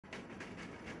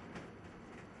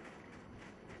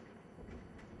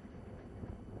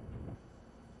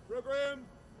Program.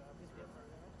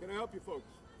 Can I help you folks?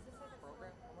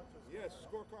 Yes,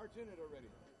 scorecard's in it already.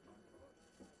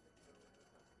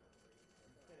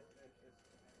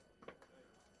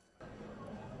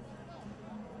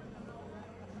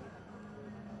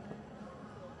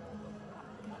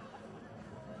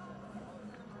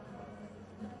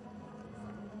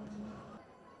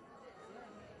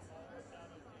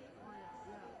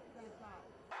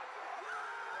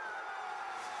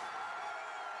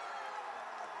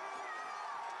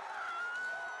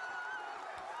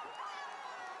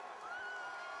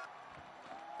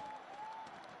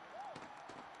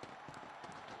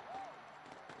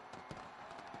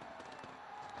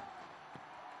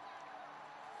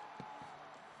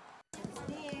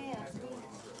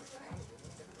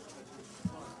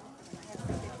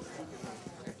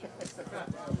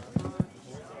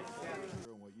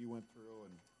 What you went through,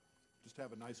 and just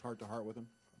have a nice heart-to-heart with him.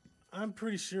 I'm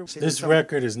pretty sure this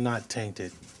record is not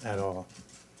tainted at all.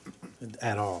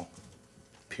 At all.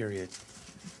 Period.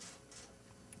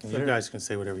 And you guys can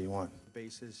say whatever you want.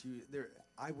 Basis,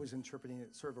 I was interpreting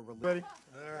it sort of a religion. Ready?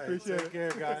 All right. Appreciate Take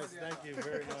care, guys. Thank you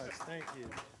very much. Thank you.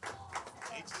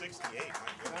 868.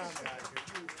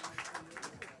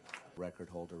 Record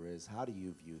holder is. How do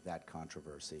you view that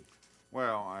controversy?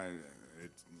 Well,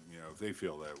 if they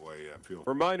feel that way, I feel.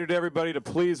 Reminder to everybody to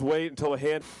please wait until the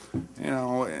hand.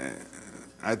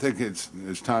 I think it's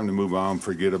time to move on.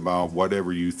 Forget about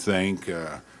whatever you think.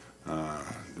 The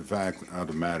fact of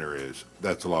the matter is,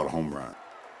 that's a lot of home runs.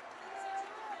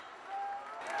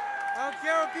 I don't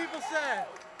care what people say.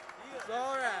 It's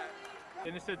all right.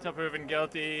 Innocent until proven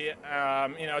guilty.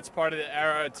 It's part of the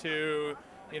era too.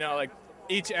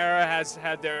 Each era has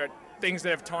had their things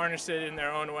that have tarnished it in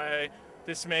their own way.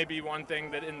 This may be one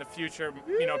thing that in the future,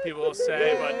 people will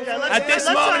say, but at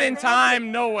this moment in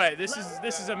time, no way. This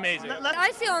is amazing.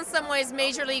 I feel in some ways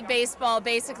Major League Baseball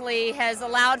basically has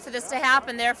allowed for this to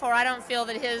happen. Therefore, I don't feel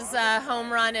that his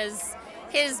home run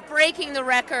his breaking the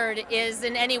record is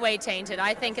in any way tainted.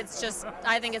 I think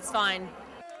it's fine.